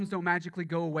don't magically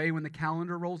go away when the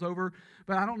calendar rolls over,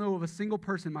 but I don't know of a single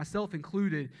person, myself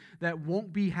included, that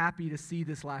won't be happy to see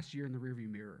this last year in the rearview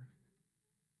mirror.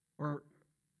 Or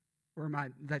am I,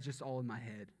 that's just all in my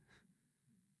head?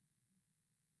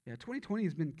 Yeah, 2020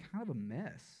 has been kind of a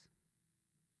mess.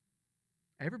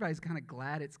 Everybody's kind of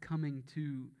glad it's coming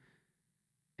to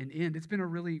an end. It's been a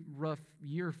really rough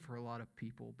year for a lot of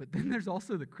people. But then there's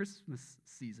also the Christmas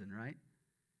season, right?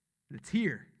 And it's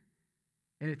here.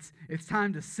 And it's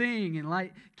time to sing and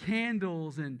light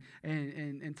candles and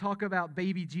talk about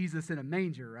baby Jesus in a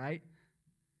manger, right?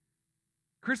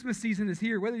 Christmas season is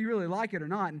here, whether you really like it or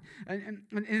not. And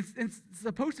it's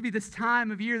supposed to be this time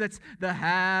of year that's the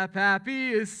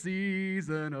happiest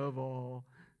season of all.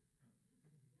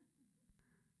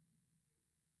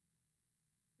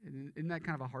 Isn't that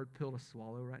kind of a hard pill to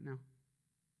swallow right now?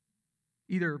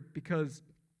 Either because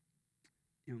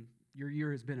your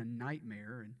year has been a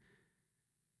nightmare and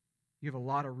you have a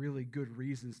lot of really good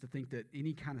reasons to think that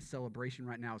any kind of celebration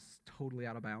right now is totally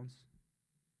out of bounds.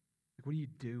 Like, what are you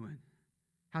doing?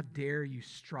 How dare you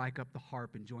strike up the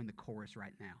harp and join the chorus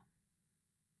right now?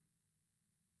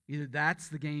 Either that's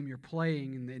the game you're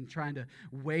playing and trying to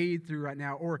wade through right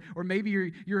now, or maybe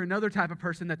you're another type of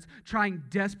person that's trying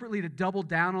desperately to double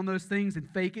down on those things and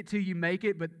fake it till you make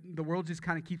it, but the world just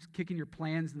kind of keeps kicking your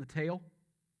plans in the tail.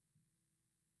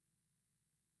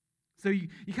 So you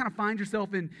kind of find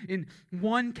yourself in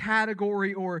one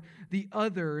category or the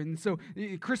other. And so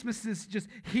Christmas is just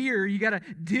here. You got to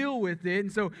deal with it.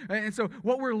 And so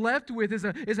what we're left with is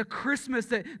a Christmas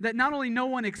that not only no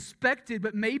one expected,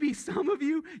 but maybe some of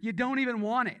you don't even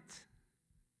want it.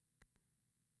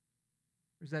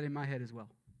 Or is that in my head as well?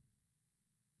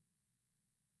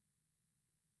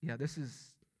 Yeah, this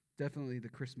is definitely the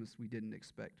Christmas we didn't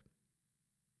expect.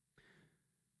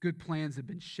 Good plans have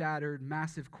been shattered.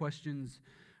 Massive questions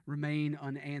remain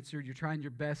unanswered. You're trying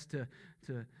your best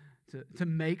to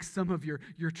make some of your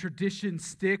traditions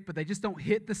stick, but they just don't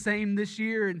hit the same this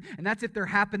year, and that's if they're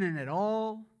happening at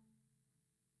all.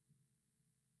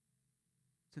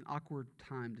 It's an awkward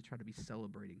time to try to be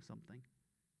celebrating something.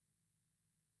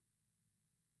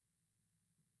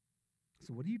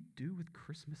 So what do you do with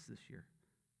Christmas this year?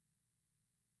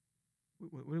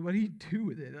 What do you do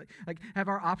with it? Like, have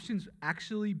our options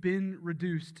actually been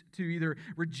reduced to either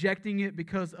rejecting it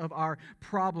because of our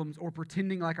problems or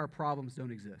pretending like our problems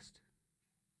don't exist?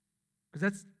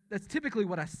 Because that's typically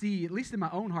what I see, at least in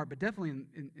my own heart, but definitely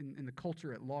in the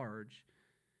culture at large.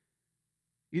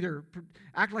 Either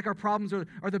act like our problems are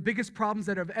the biggest problems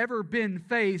that have ever been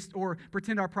faced, or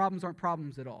pretend our problems aren't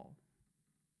problems at all.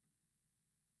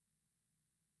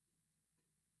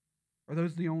 Are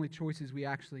those the only choices we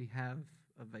actually have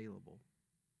available?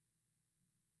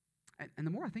 And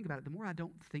the more I think about it, the more I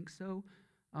don't think so.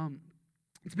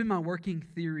 It's been my working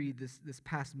theory this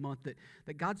past month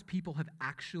that God's people have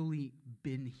actually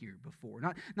been here before.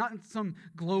 Not in some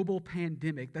global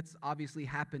pandemic. That's obviously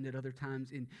happened at other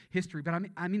times in history. But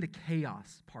I mean the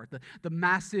chaos part, the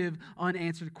massive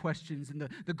unanswered questions and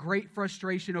the great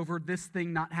frustration over this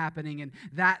thing not happening and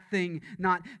that thing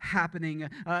not happening.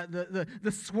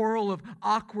 The swirl of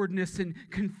awkwardness and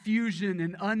confusion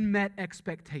and unmet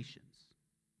expectations.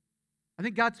 I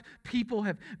think God's people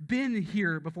have been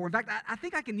here before. In fact, I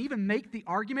think I can even make the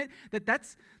argument that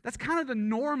that's kind of the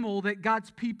normal that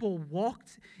God's people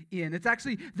walked in. It's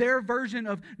actually their version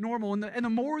of normal. And the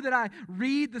more that I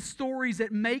read the stories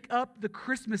that make up the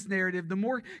Christmas narrative, the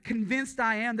more convinced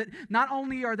I am that not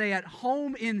only are they at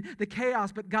home in the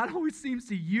chaos, but God always seems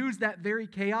to use that very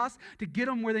chaos to get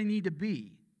them where they need to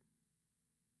be.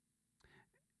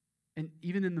 And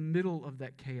even in the middle of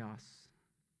that chaos,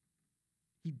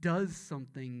 He does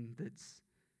something that's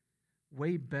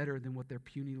way better than what their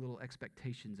puny little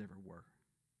expectations ever were.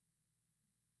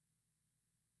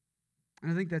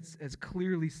 And I think that's as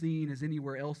clearly seen as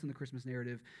anywhere else in the Christmas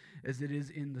narrative as it is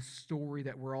in the story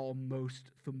that we're all most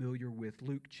familiar with,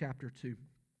 Luke chapter 2. If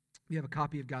you have a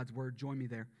copy of God's Word, join me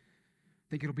there. I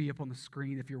think it'll be up on the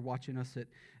screen if you're watching us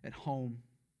at home.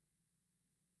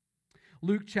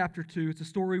 Luke chapter 2, it's a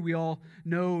story we all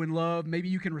know and love. Maybe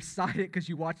you can recite it because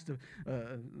you watched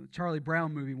a Charlie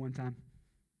Brown movie one time.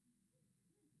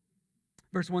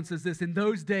 Verse 1 says this: "In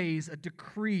those days, a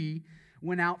decree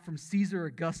went out from Caesar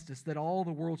Augustus that all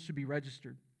the world should be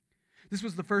registered. This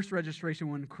was the first registration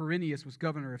when Quirinius was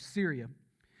governor of Syria.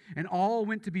 And all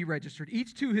went to be registered,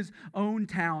 each to his own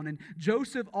town. And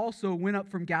Joseph also went up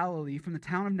from Galilee, from the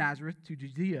town of Nazareth to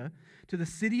Judea, to the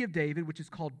city of David, which is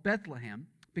called Bethlehem,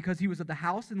 because he was of the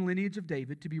house and lineage of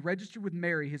David, to be registered with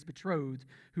Mary, his betrothed,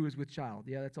 who was with child."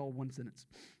 Yeah, that's all one sentence.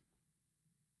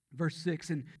 Verse 6,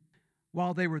 "And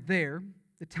while they were there,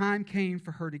 the time came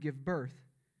for her to give birth.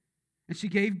 And she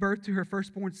gave birth to her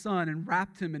firstborn son and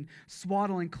wrapped him in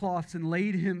swaddling cloths and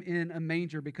laid him in a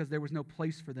manger because there was no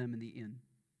place for them in the inn.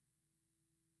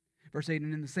 Verse 8,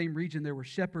 and in the same region there were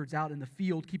shepherds out in the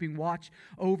field keeping watch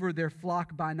over their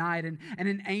flock by night. And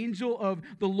an angel of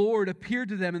the Lord appeared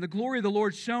to them, and the glory of the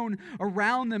Lord shone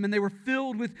around them, and they were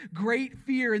filled with great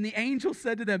fear. And the angel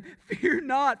said to them, fear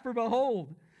not, for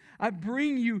behold, I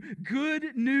bring you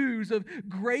good news of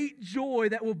great joy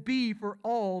that will be for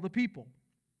all the people.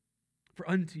 For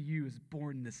unto you is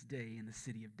born this day in the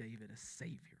city of David a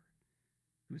Savior,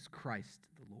 who is Christ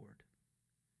the Lord.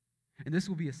 And this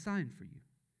will be a sign for you.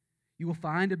 You will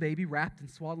find a baby wrapped in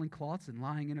swaddling cloths and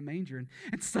lying in a manger.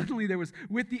 And suddenly there was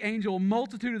with the angel a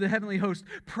multitude of the heavenly host,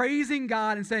 praising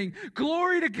God and saying,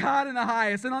 glory to God in the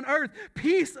highest, and on earth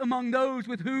peace among those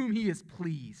with whom he is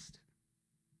pleased.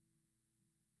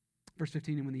 Verse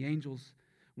 15, and when the angels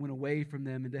went away from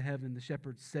them into heaven, the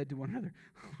shepherds said to one another,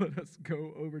 let us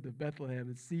go over to Bethlehem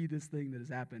and see this thing that has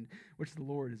happened, which the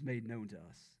Lord has made known to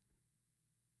us.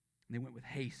 And they went with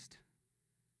haste,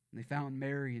 and they found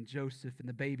Mary and Joseph and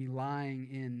the baby lying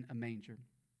in a manger.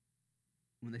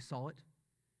 When they saw it,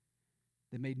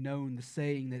 they made known the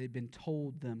saying that had been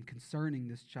told them concerning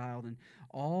this child, and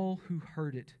all who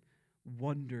heard it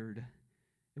wondered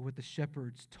at what the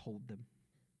shepherds told them.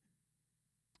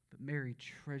 But Mary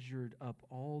treasured up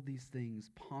all these things,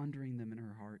 pondering them in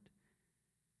her heart.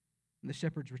 And the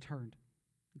shepherds returned,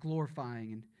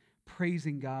 glorifying and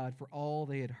praising God for all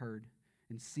they had heard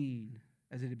and seen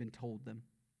as it had been told them.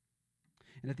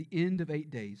 And at the end of 8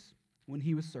 days, when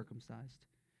he was circumcised,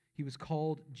 he was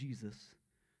called Jesus,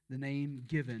 the name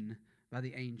given by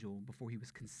the angel before he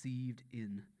was conceived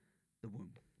in the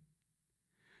womb.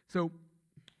 So,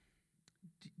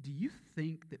 do you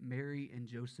think that Mary and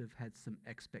Joseph had some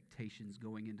expectations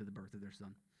going into the birth of their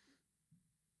son?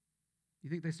 You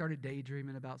think they started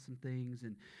daydreaming about some things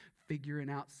and figuring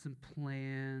out some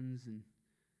plans and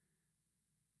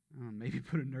maybe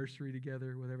put a nursery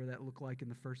together, whatever that looked like in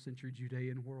the first century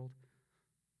Judean world?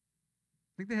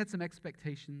 I think they had some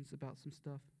expectations about some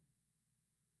stuff.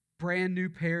 Brand new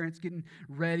parents getting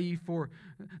ready for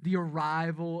the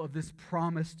arrival of this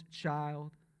promised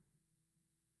child.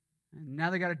 And now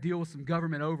they got to deal with some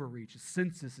government overreach. A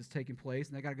census is taking place,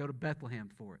 and they got to go to Bethlehem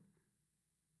for it.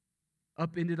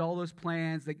 Upended all those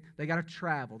plans. They got to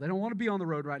travel. They don't want to be on the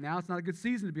road right now. It's not a good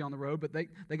season to be on the road, but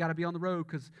they got to be on the road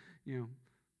because,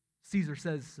 Caesar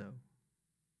says so.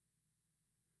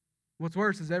 What's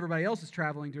worse is everybody else is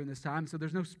traveling during this time, so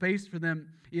there's no space for them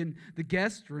in the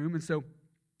guest room. And so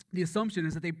the assumption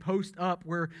is that they post up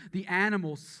where the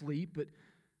animals sleep, but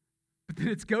then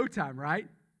it's go time, right?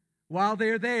 While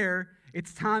they're there,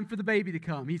 it's time for the baby to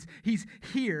come. He's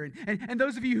here. And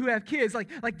those of you who have kids, like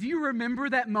do you remember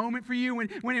that moment for you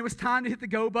when it was time to hit the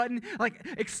go button? Like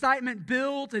excitement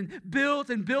built and built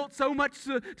and built so much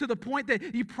to the point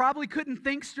that you probably couldn't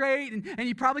think straight and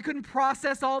you probably couldn't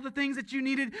process all the things that you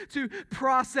needed to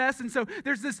process. And so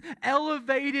there's this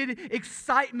elevated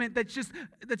excitement that's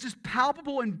just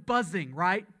palpable and buzzing,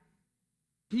 right?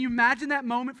 Can you imagine that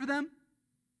moment for them?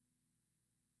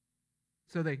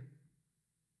 So this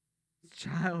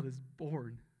child is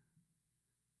born.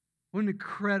 What an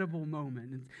incredible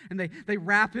moment. And they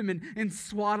wrap him in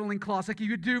swaddling cloths like you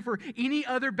would do for any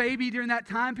other baby during that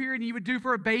time period and you would do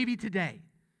for a baby today.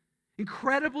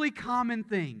 Incredibly common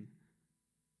thing.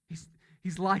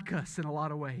 He's like us in a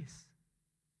lot of ways.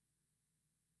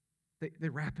 They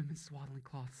wrap him in swaddling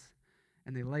cloths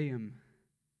and they lay him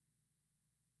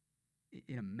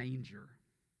in a manger.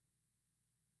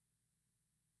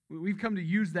 We've come to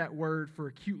use that word for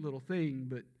a cute little thing,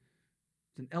 but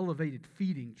it's an elevated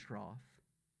feeding trough.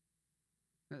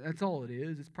 That's all it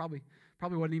is. It's probably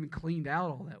wasn't even cleaned out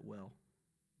all that well.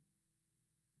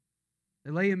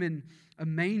 They lay him in a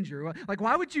manger. Like,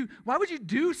 why would you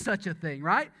do such a thing,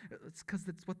 right? It's because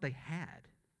that's what they had.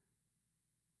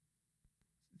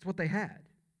 It's what they had.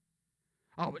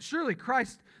 Oh, but surely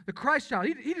the Christ child,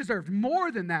 he deserved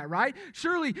more than that, right?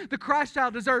 Surely the Christ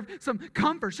child deserved some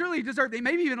comfort. Surely he deserved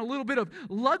maybe even a little bit of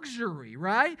luxury,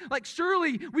 right? Like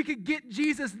surely we could get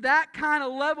Jesus that kind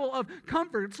of level of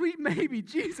comfort. Sweet baby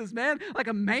Jesus, man. Like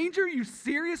a manger? You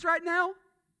serious right now?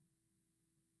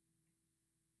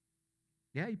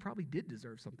 Yeah, he probably did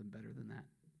deserve something better than that.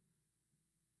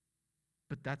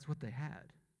 But that's what they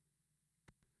had.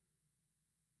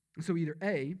 So either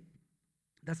A,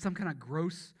 that's some kind of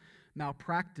gross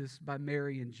malpractice by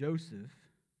Mary and Joseph.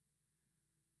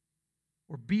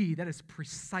 Or B, that is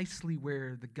precisely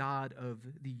where the God of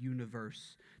the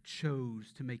universe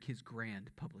chose to make his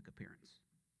grand public appearance.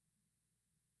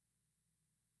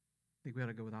 I think we ought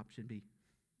to go with option B.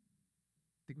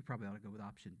 I think we probably ought to go with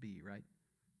option B, right?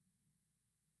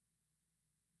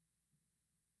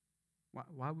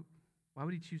 Why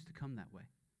would he choose to come that way?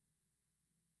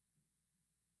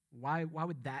 Why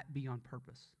would that be on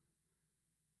purpose?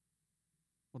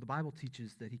 Well, the Bible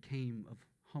teaches that he came of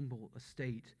humble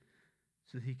estate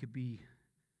so that he could be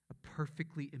a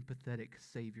perfectly empathetic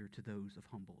Savior to those of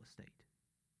humble estate.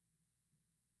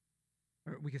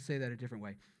 Or we could say that a different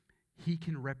way. He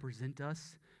can represent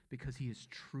us because he is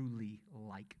truly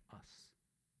like us.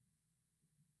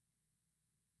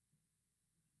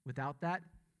 Without that,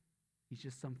 he's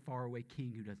just some faraway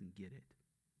king who doesn't get it.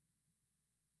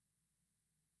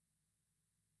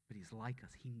 But he's like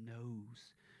us. He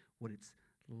knows what it's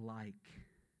like.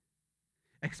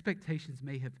 Expectations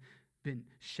may have been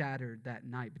shattered that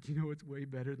night, but you know what's way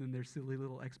better than their silly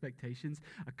little expectations?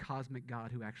 A cosmic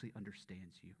God who actually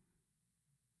understands you.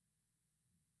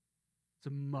 It's a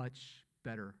much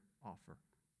better offer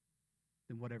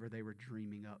than whatever they were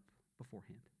dreaming up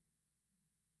beforehand.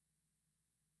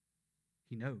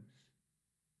 He knows.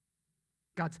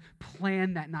 God's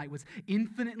plan that night was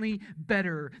infinitely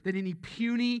better than any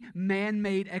puny,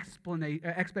 man-made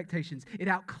expectations. It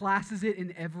outclasses it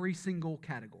in every single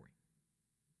category.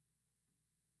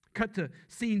 Cut to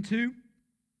scene 2.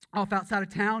 Off outside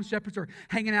of town, shepherds are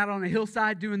hanging out on a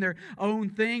hillside doing their own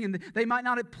thing, and they might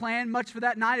not have planned much for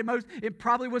that night. It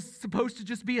probably was supposed to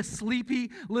just be a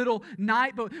sleepy little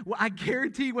night, but I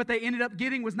guarantee what they ended up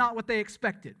getting was not what they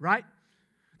expected, right?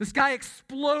 The sky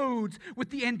explodes with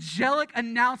the angelic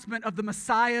announcement of the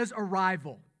Messiah's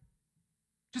arrival.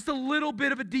 Just a little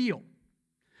bit of a deal.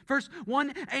 First,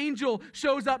 one angel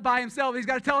shows up by himself. He's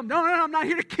got to tell him, no, I'm not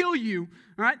here to kill you.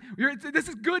 All right? This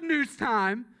is good news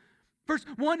time. First,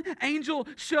 one angel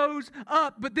shows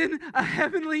up, but then a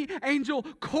heavenly angel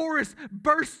chorus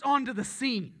bursts onto the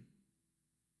scene.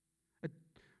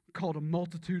 Called a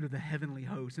multitude of the heavenly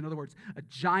host. In other words, a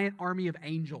giant army of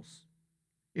angels.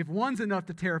 If one's enough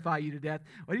to terrify you to death,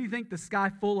 what do you think the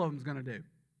sky full of them is going to do?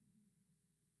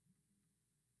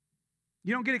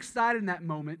 You don't get excited in that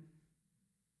moment.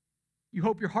 You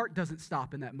hope your heart doesn't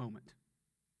stop in that moment.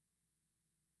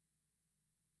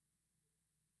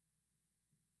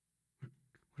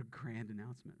 What a grand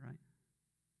announcement, right?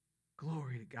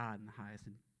 Glory to God in the highest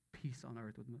and peace on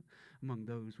earth among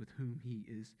those with whom he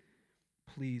is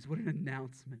pleased. What an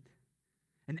announcement.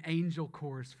 An angel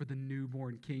chorus for the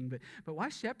newborn king. But why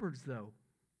shepherds, though?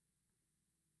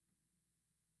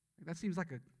 That seems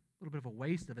like a little bit of a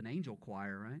waste of an angel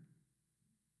choir, right?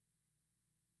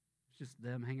 It's just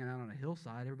them hanging out on a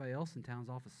hillside. Everybody else in town's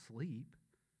off asleep.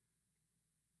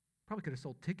 Probably could have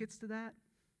sold tickets to that.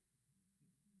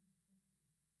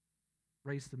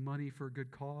 Raised some money for a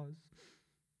good cause.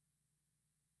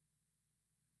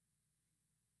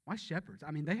 Why shepherds?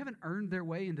 I mean, they haven't earned their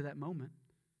way into that moment.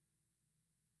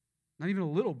 Not even a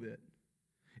little bit.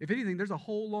 If anything, there's a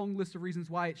whole long list of reasons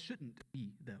why it shouldn't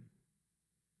be them.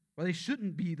 Why they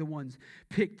shouldn't be the ones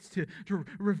picked to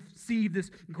receive this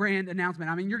grand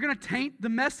announcement. I mean, you're going to taint the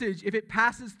message if it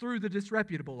passes through the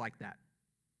disreputable like that.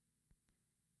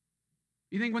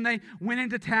 You think when they went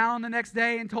into town the next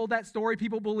day and told that story,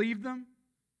 people believed them?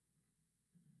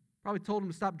 Probably told them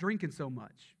to stop drinking so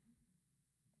much.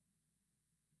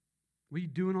 What are you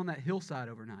doing on that hillside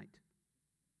overnight?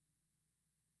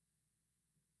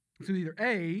 So either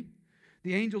A,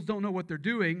 the angels don't know what they're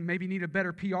doing, maybe need a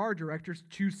better PR director,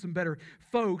 choose some better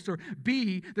folks, or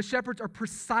B, the shepherds are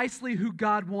precisely who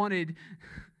God wanted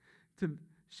to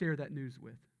share that news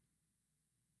with.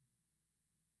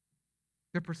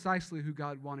 They're precisely who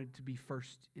God wanted to be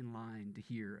first in line to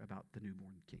hear about the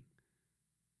newborn king.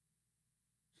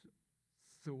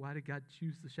 So why did God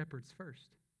choose the shepherds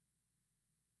first?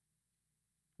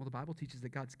 Well, the Bible teaches that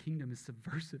God's kingdom is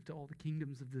subversive to all the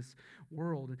kingdoms of this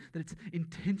world, and that it's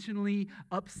intentionally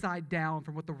upside down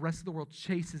from what the rest of the world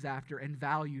chases after and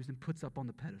values and puts up on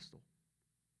the pedestal.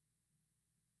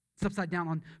 It's upside down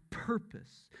on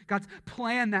purpose. God's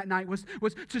plan that night was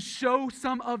to show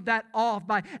some of that off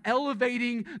by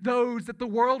elevating those that the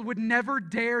world would never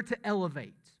dare to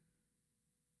elevate.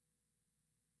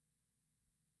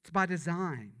 It's by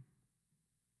design.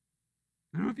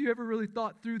 I don't know if you ever really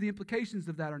thought through the implications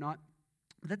of that or not,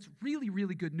 but that's really,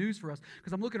 really good news for us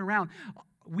because I'm looking around.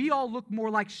 We all look more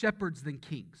like shepherds than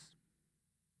kings.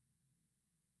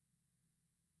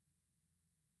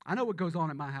 I know what goes on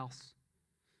at my house.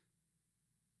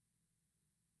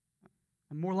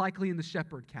 I'm more likely in the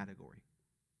shepherd category.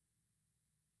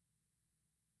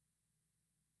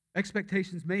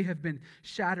 Expectations may have been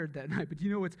shattered that night, but you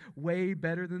know what's way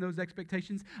better than those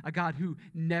expectations? A God who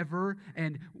never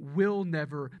and will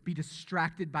never be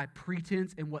distracted by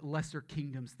pretense and what lesser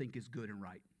kingdoms think is good and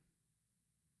right.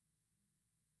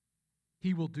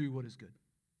 He will do what is good.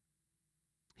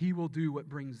 He will do what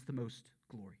brings the most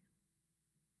glory.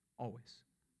 Always.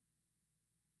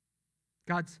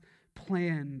 God's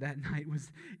plan that night was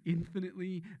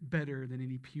infinitely better than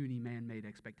any puny man-made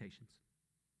expectations.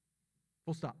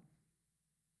 Full stop.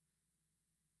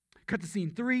 Cut to scene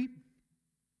 3.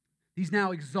 These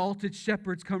now exalted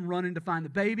shepherds come running to find the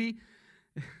baby.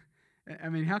 I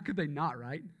mean, how could they not,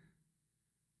 right?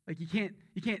 Like you can't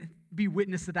be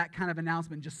witness to that kind of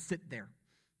announcement and just sit there.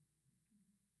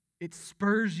 It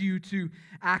spurs you to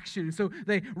action. So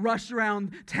they rush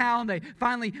around town. They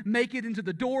finally make it into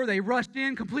the door. They rush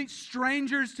in, complete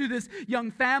strangers to this young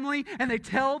family, and they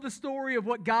tell the story of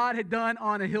what God had done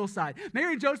on a hillside.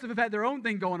 Mary and Joseph have had their own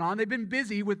thing going on. They've been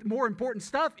busy with more important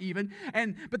stuff even,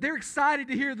 but they're excited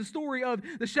to hear the story of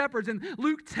the shepherds. And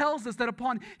Luke tells us that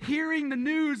upon hearing the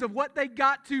news of what they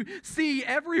got to see,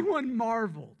 everyone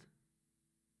marveled.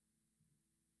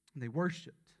 And they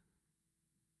worshiped.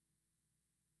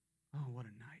 Oh, what a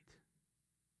night.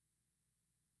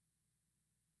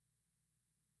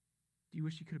 Do you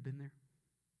wish you could have been there?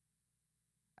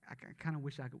 I kind of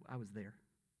wish I was there.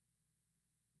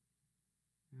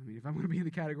 I mean, if I'm going to be in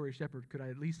the category of shepherd, could I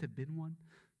at least have been one?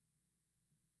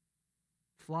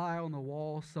 Fly on the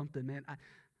wall, something, man.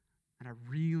 And I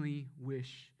really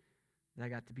wish that I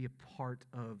got to be a part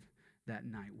of that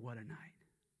night. What a night.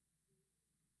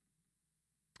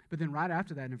 But then right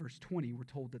after that, in verse 20, we're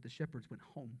told that the shepherds went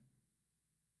home.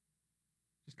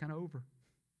 Just kind of over.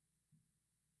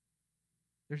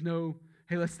 There's no,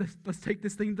 hey, let's take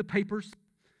this thing to the papers.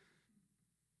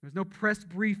 There was no press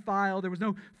brief file. There was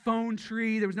no phone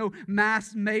tree. There was no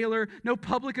mass mailer. No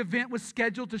public event was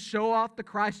scheduled to show off the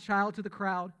Christ child to the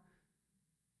crowd.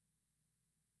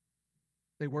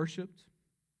 They worshiped.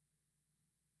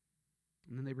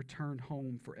 And then they returned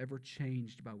home forever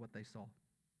changed by what they saw.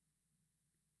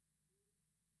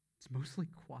 It's mostly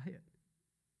quiet.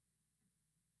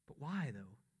 But why,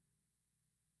 though?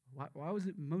 Why was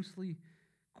it mostly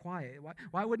quiet?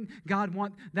 Why wouldn't God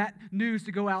want that news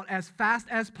to go out as fast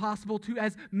as possible to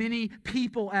as many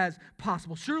people as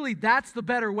possible? Surely that's the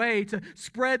better way to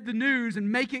spread the news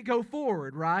and make it go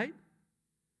forward, right?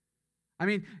 I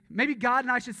mean, maybe God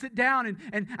and I should sit down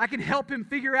and I can help him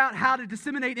figure out how to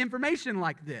disseminate information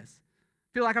like this. I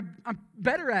feel like I'm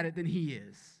better at it than he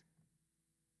is.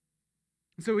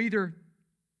 So either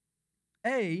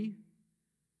A,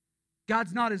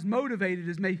 God's not as motivated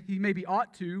as he maybe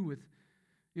ought to with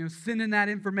sending that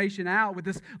information out with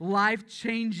this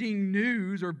life-changing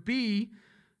news, or B,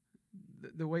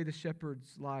 the way the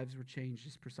shepherds' lives were changed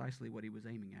is precisely what he was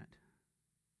aiming at.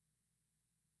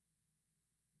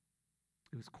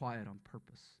 It was quiet on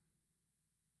purpose.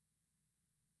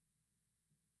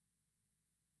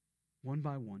 One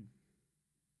by one,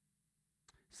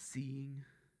 seeing,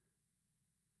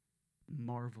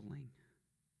 marveling,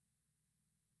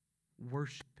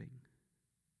 worshiping,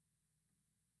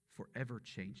 forever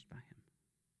changed by him.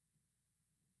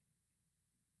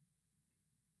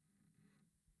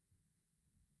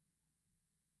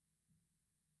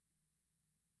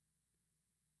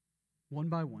 One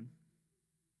by one,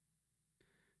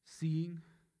 seeing,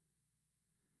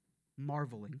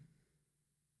 marveling,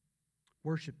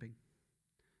 worshiping,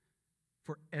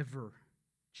 forever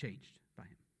changed by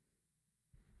him.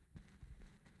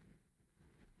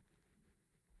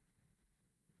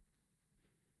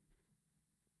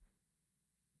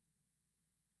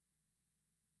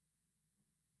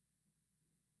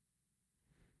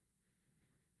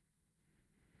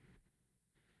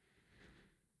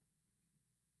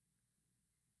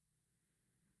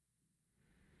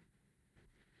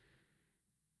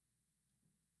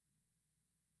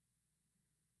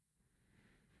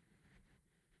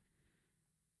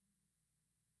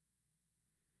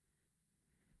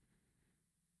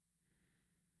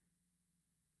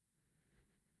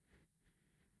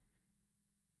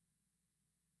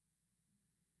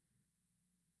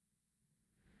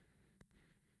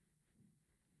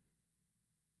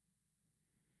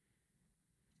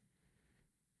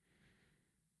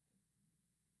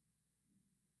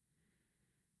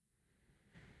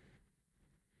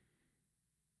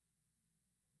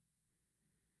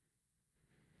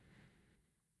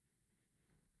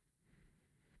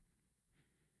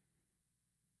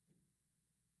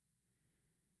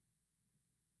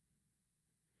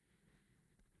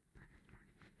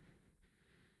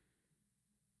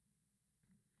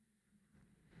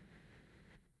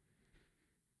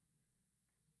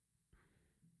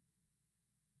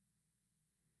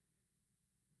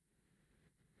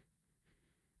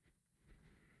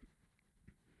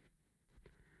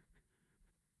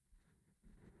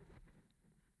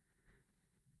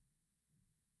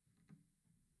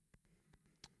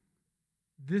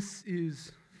 This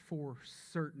is for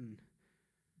certain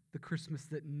the Christmas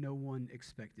that no one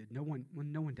expected. No one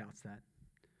doubts that.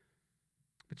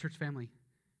 But church family,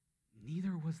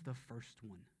 neither was the first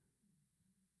one.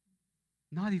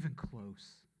 Not even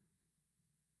close.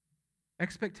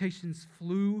 Expectations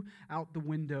flew out the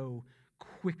window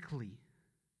quickly.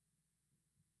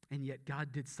 And yet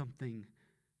God did something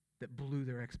that blew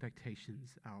their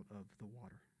expectations out of the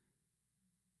water.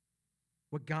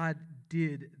 What God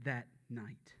did that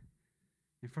night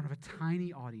in front of a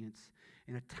tiny audience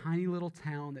in a tiny little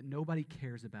town that nobody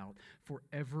cares about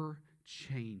forever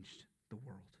changed the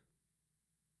world.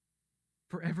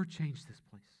 Forever changed this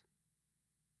place.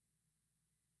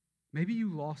 Maybe you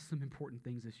lost some important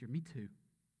things this year. Me too.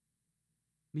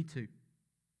 Me too.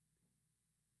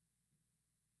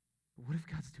 But what if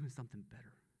God's doing something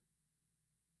better?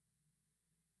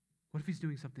 What if he's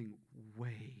doing something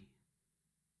way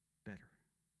better?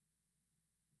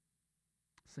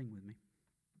 Sing with me.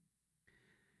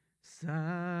 Silent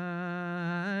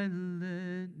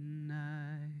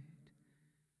night,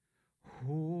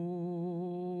 holy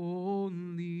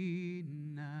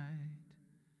night,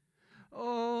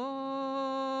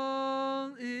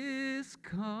 all is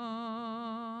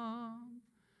calm,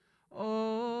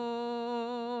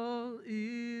 all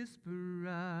is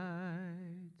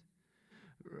bright,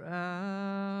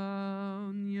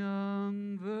 round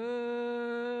young virgin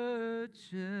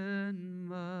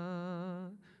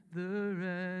mother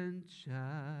and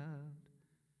child,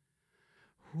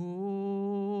 holy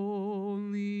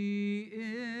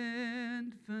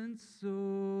infant,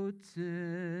 so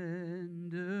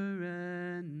tender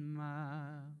and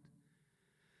mild,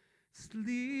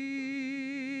 sleep